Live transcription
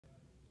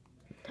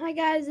Hi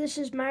guys, this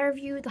is my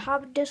review of the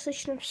Hobbit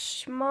Desolation of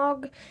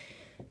Smaug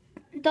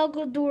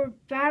Guldur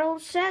battle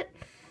set.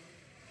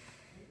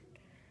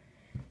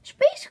 So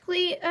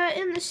basically,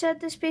 in the set,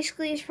 this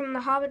basically is from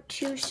the Hobbit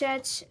 2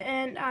 sets,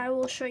 and I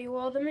will show you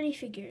all the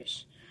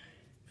minifigures.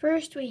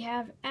 First, we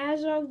have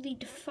Azog the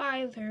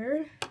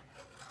Defiler.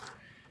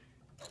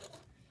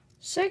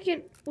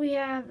 Second, we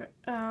have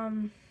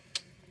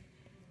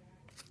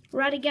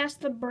Radagast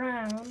the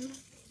Brown.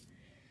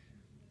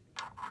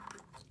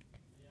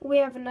 We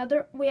have an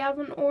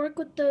orc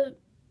with the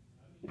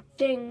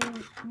thing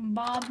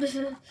bobs.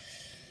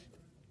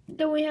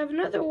 Then we have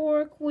another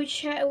orc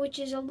which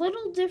is a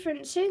little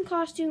different, same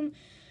costume,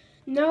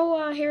 no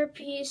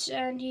hairpiece,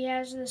 and he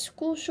has this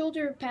cool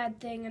shoulder pad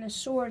thing and a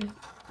sword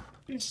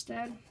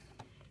instead.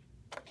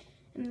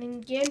 And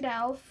then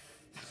Gandalf,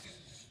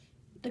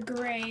 the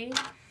Gray,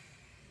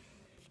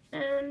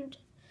 and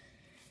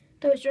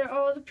those are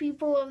all the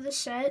people of the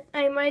set.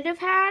 I might have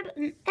had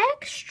an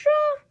extra.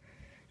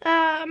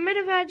 I might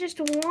have had just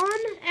one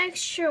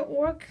extra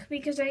orc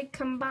because I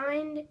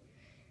combined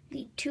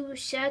the 2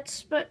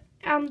 sets, but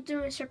I'm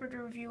doing a separate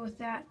review with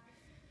that.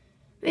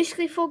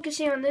 Basically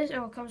focusing on this.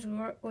 Oh, it comes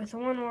with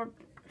one orc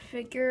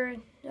figure.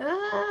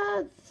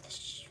 Try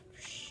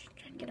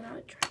to get him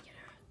out.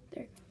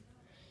 There.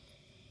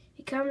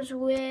 It comes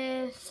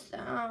with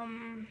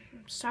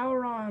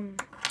Sauron.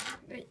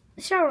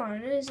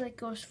 Sauron is like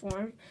ghost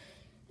form.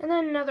 And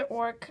then another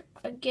orc.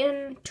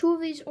 Again, 2 of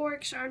these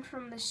orcs aren't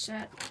from this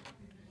set.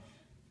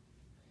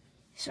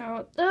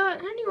 So,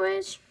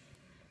 anyways,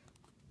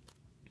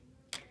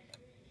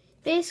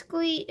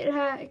 basically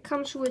it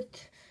comes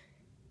with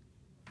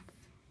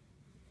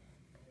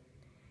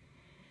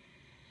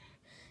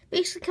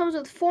comes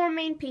with 4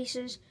 main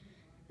pieces: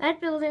 that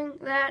building,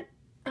 that,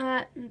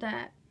 and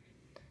that,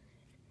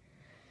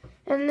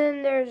 and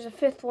then there's a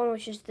 5th one,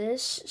 which is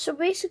this. So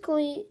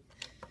basically,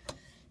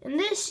 in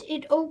this,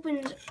 it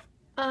opens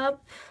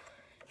up.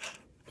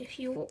 If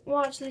you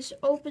watch this,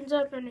 opens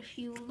up, and if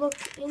you look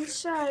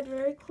inside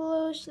very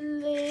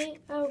closely,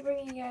 I'll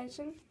bring you guys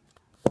in.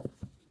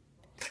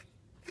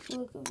 If you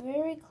look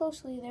very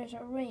closely, there's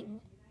a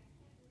ring.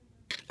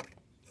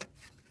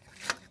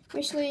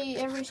 Basically,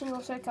 every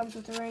single set comes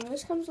with a ring.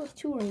 This comes with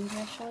 2 rings,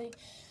 actually.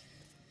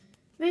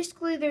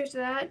 Basically, there's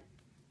that.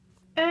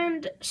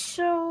 And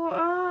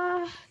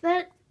so,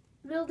 that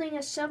building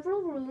has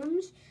several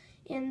rooms.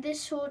 And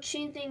this whole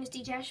chain thing is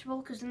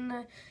detachable because in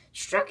the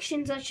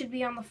instructions that should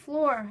be on the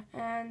floor,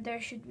 and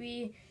there should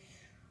be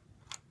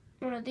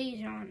one of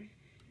these on.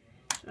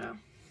 So,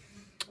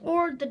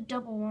 or the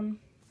double one,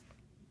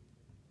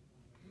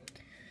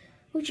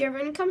 whichever.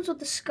 And it comes with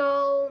the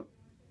skull.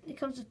 It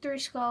comes with 3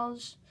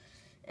 skulls,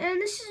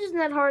 and this isn't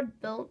that hard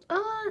built.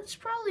 It's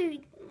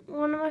probably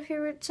one of my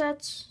favorite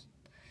sets.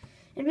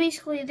 And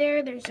basically,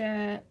 there's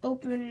a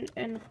open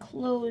and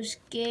closed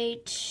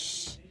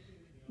gate.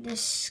 The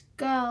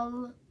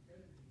skull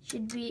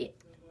should be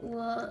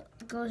what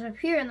goes up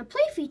here, and the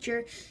play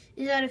feature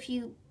is that if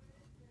you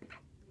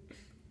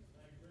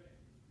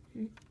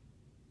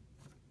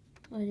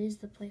what is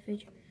the play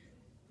feature?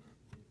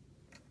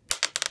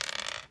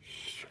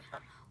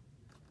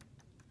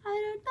 I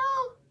don't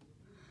know.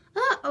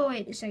 Oh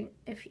wait a second.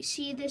 If you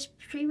see this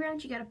tree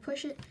branch, you gotta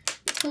push it,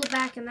 pull it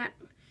back, and that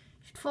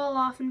should fall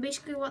off. And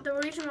basically, what the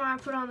reason why I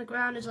put it on the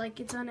ground is like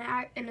it's in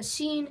a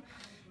scene,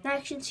 an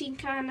action scene,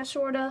 kind of,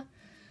 sorta.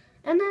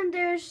 And then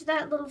there's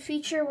that little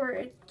feature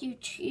where you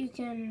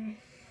can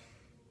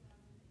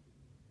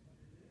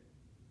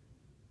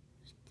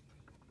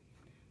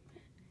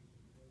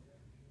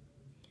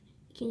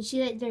you see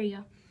that? There you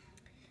go.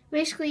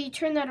 Basically, you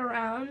turn that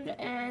around,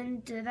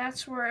 and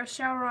that's where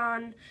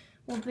Sauron,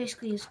 well,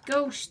 basically his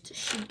ghost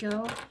should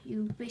go.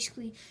 You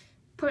basically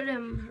put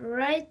him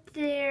right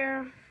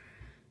there,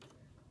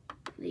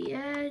 the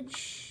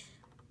edge.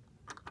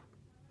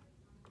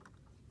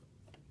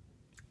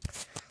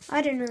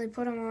 I didn't really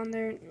put him on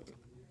there.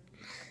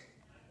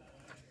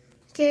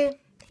 Okay,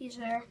 he's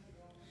there.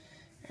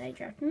 And I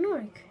dropped an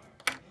orc.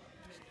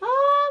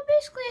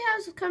 Basically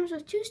it comes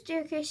with 2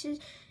 staircases,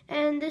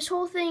 and this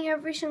whole thing,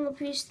 every single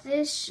piece,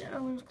 this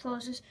opens,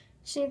 closes.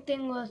 Same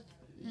thing with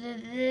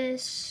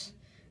this,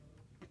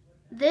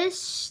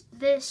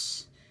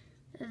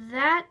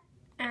 that,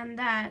 and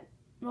that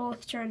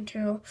both turn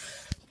to.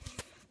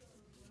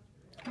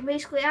 And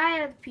basically I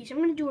have the piece. I'm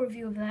gonna do a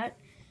review of that.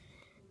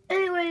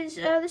 Anyways,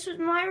 this was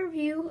my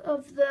review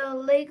of the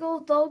Lego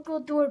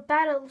Guldur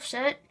battle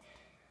set.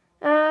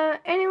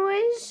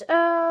 Anyways,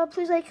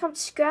 please like, comment,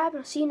 subscribe,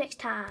 and I'll see you next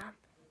time.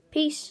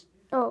 Peace.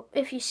 Oh,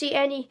 if you see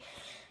any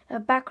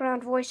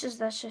background voices,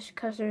 that's just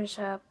because there's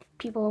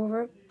people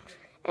over.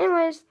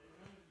 Anyways,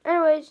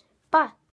 bye.